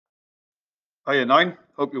Hiya, Nine.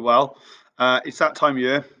 Hope you're well. It's that time of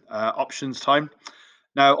year, options time.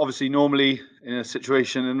 Now, obviously, normally in a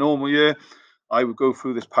situation in a normal year, I would go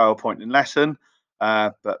through this PowerPoint in lesson,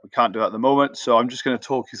 but we can't do it at the moment. So I'm just going to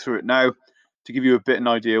talk you through it now to give you a bit of an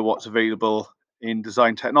idea of what's available in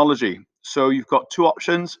design technology. So you've got two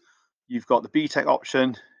options. You've got the BTEC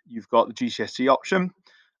option, you've got the GCSE option.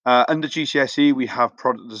 Under GCSE, we have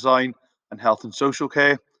product design and health and social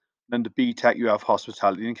care. And under BTEC, you have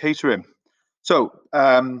hospitality and catering. So,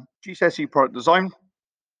 GCSE product design,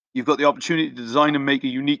 you've got the opportunity to design and make a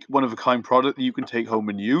unique, one of a kind product that you can take home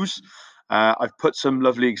and use. I've put some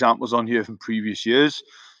lovely examples on here from previous years.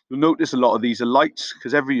 You'll notice a lot of these are lights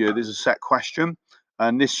because every year there's a set question.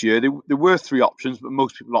 And this year there were three options, but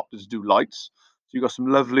most people opted to do lights. So you've got some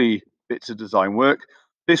lovely bits of design work.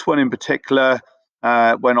 This one in particular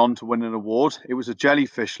went on to win an award. It was a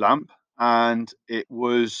jellyfish lamp and it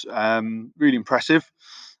was really impressive.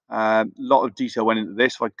 A lot of detail went into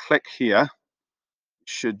this. If I click here, it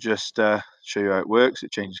should just show you how it works.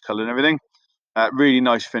 It changes color and everything. Really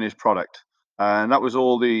nice finished product. And that was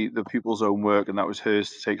all the pupil's own work, and that was hers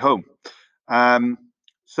to take home. Um,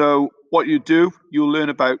 so what you do, you'll learn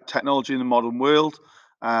about technology in the modern world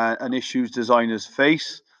and issues designers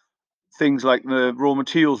face, things like the raw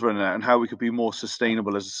materials running out and how we could be more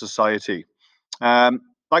sustainable as a society.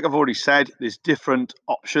 Like I've already said, there's different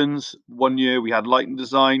options. One year we had lighting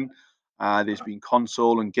design. There's been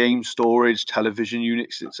console and game storage, television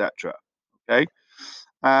units, etc. Okay.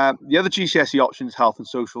 The other GCSE option is health and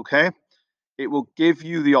social care. It will give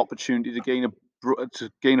you the opportunity to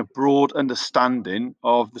gain a broad understanding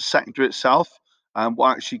of the sector itself and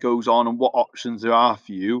what actually goes on and what options there are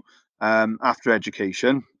for you after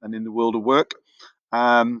education and in the world of work.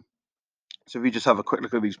 Um, so if you just have a quick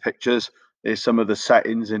look at these pictures, there's some of the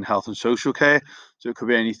settings in health and social care. So it could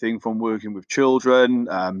be anything from working with children,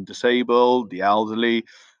 disabled, the elderly,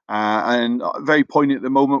 and very poignant at the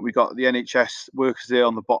moment. We've got the NHS workers there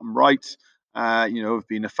on the bottom right. Have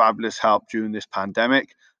been a fabulous help during this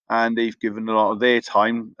pandemic, and they've given a lot of their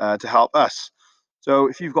time to help us. So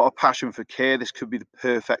if you've got a passion for care, this could be the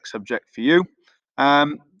perfect subject for you.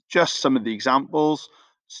 Um, just some of the examples: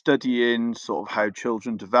 studying sort of how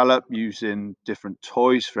children develop using different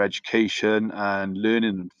toys for education and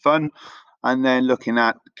learning and fun, and then looking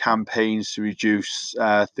at campaigns to reduce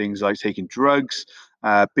things like taking drugs,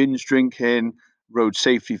 binge drinking, road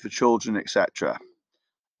safety for children, etc.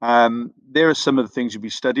 There are some of the things you'll be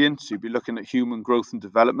studying. So you'll be looking at human growth and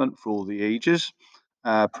development for all the ages,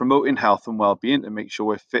 promoting health and well-being to make sure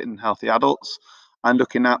we're fit and healthy adults, and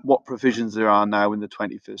looking at what provisions there are now in the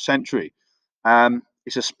 21st century.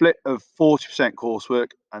 It's a split of 40%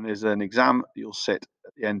 coursework, and there's an exam you'll sit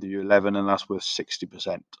at the end of year 11, and that's worth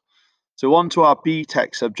 60%. So on to our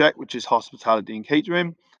BTEC subject, which is hospitality and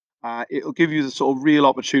catering. It'll give you the sort of real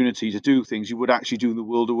opportunity to do things you would actually do in the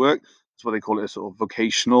world of work. That's why they call it a sort of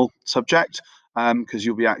vocational subject, because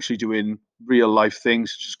you'll be actually doing real life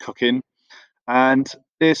things, such as cooking. And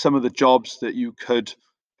there's some of the jobs that you could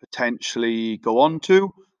potentially go on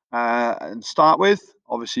to and start with.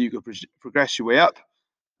 Obviously, you could progress your way up.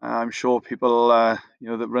 I'm sure people, that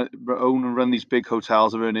own and run these big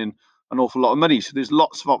hotels are earning an awful lot of money. So there's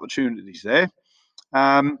lots of opportunities there.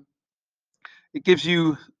 Um, it gives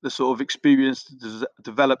you the sort of experience to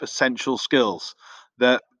develop essential skills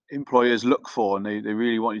that employers look for and they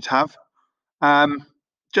really want you to have. Um,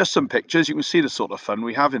 just some pictures. You can see the sort of fun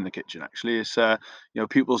we have in the kitchen. Actually, it's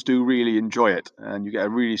pupils do really enjoy it, and you get a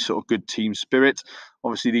really sort of good team spirit.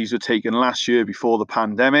 Obviously, these were taken last year before the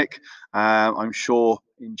pandemic. I'm sure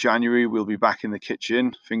in January we'll be back in the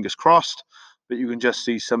kitchen. Fingers crossed. But you can just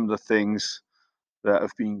see some of the things that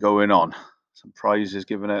have been going on. Some prizes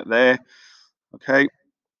given out there. Okay,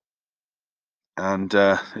 and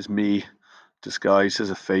there's me disguised as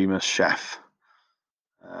a famous chef.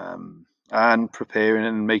 And preparing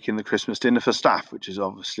and making the Christmas dinner for staff, which is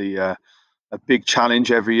obviously a big challenge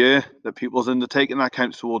every year that people's undertaking. That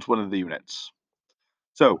counts towards one of the units.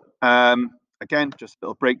 So again, just a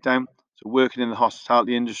little breakdown. So working in the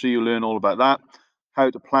hospitality industry, you'll learn all about that, how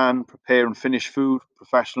to plan, prepare and finish food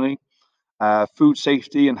professionally, food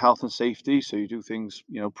safety and health and safety. So you do things,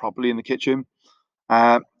 properly in the kitchen,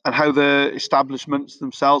 and how the establishments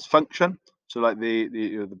themselves function. So like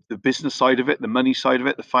the business side of it, the money side of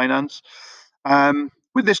it, the finance.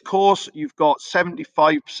 With this course, you've got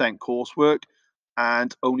 75% coursework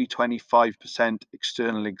and only 25%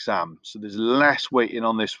 external exam. So there's less weighting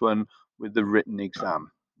on this one with the written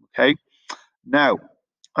exam. Okay. Now,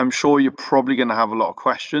 I'm sure you're probably going to have a lot of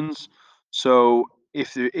questions. So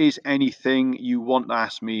if there is anything you want to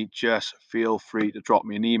ask me, just feel free to drop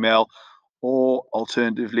me an email or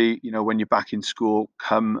alternatively, when you're back in school,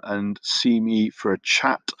 come and see me for a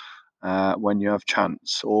chat when you have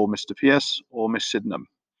chance, or Mr. Pierce or Miss Sydenham.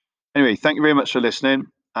 Anyway, thank you very much for listening,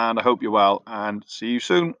 and I hope you're well, and see you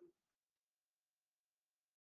soon.